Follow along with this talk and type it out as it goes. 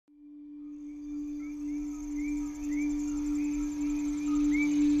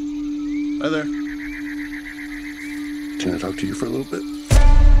Hi there. Can I talk to you for a little bit?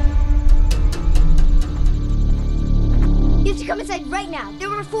 You have to come inside right now. There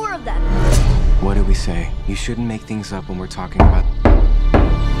were 4 of them. What did we say? You shouldn't make things up when we're talking about...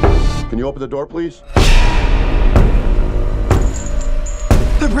 Can you open the door, please?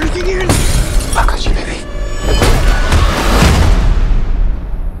 They're breaking in! I got you, baby.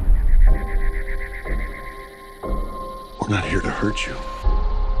 We're not here to hurt you,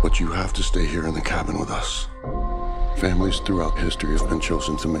 but you have to stay here in the cabin with us. Families throughout history have been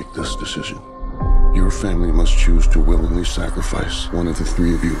chosen to make this decision. Your family must choose to willingly sacrifice one of the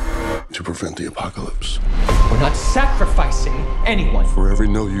 3 of you to prevent the apocalypse. We're not sacrificing anyone. For every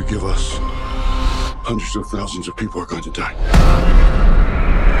no you give us, hundreds of thousands of people are going to die.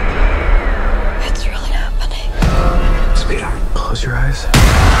 It's really happening. Sweetheart, close your eyes.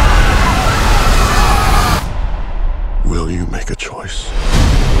 Will you make a choice?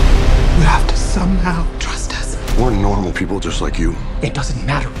 You have to somehow trust us. We're normal people just like you. It doesn't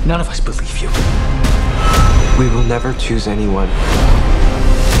matter. None of us believe you. We will never choose anyone.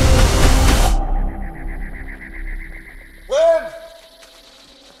 When?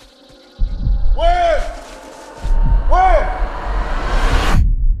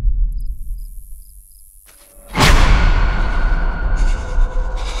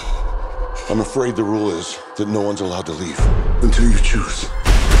 I'm afraid the rule is that no one's allowed to leave until you choose.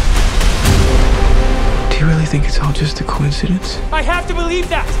 Do you really think it's all just a coincidence? I have to believe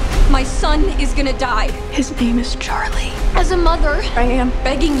that. My son is gonna die. His name is Charlie. As a mother, I am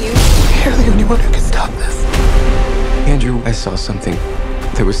begging you. You're the only one who can stop this. Andrew, I saw something.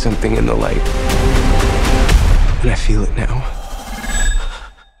 There was something in the light. And I feel it now.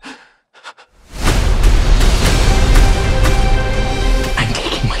 I'm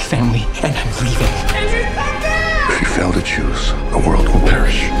taking my family and I'm leaving. If you fail to choose, the world will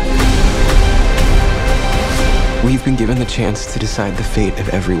perish. We've been given the chance to decide the fate of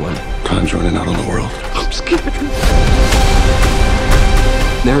everyone. Time's running out on the world. I'm scared.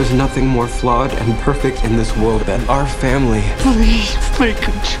 There is nothing more flawed and perfect in this world than our family. Please make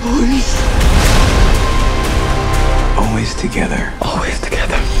a choice. Always together. Always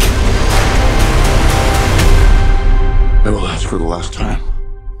together. I will ask for the last time.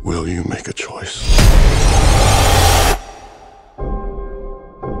 Will you make a choice?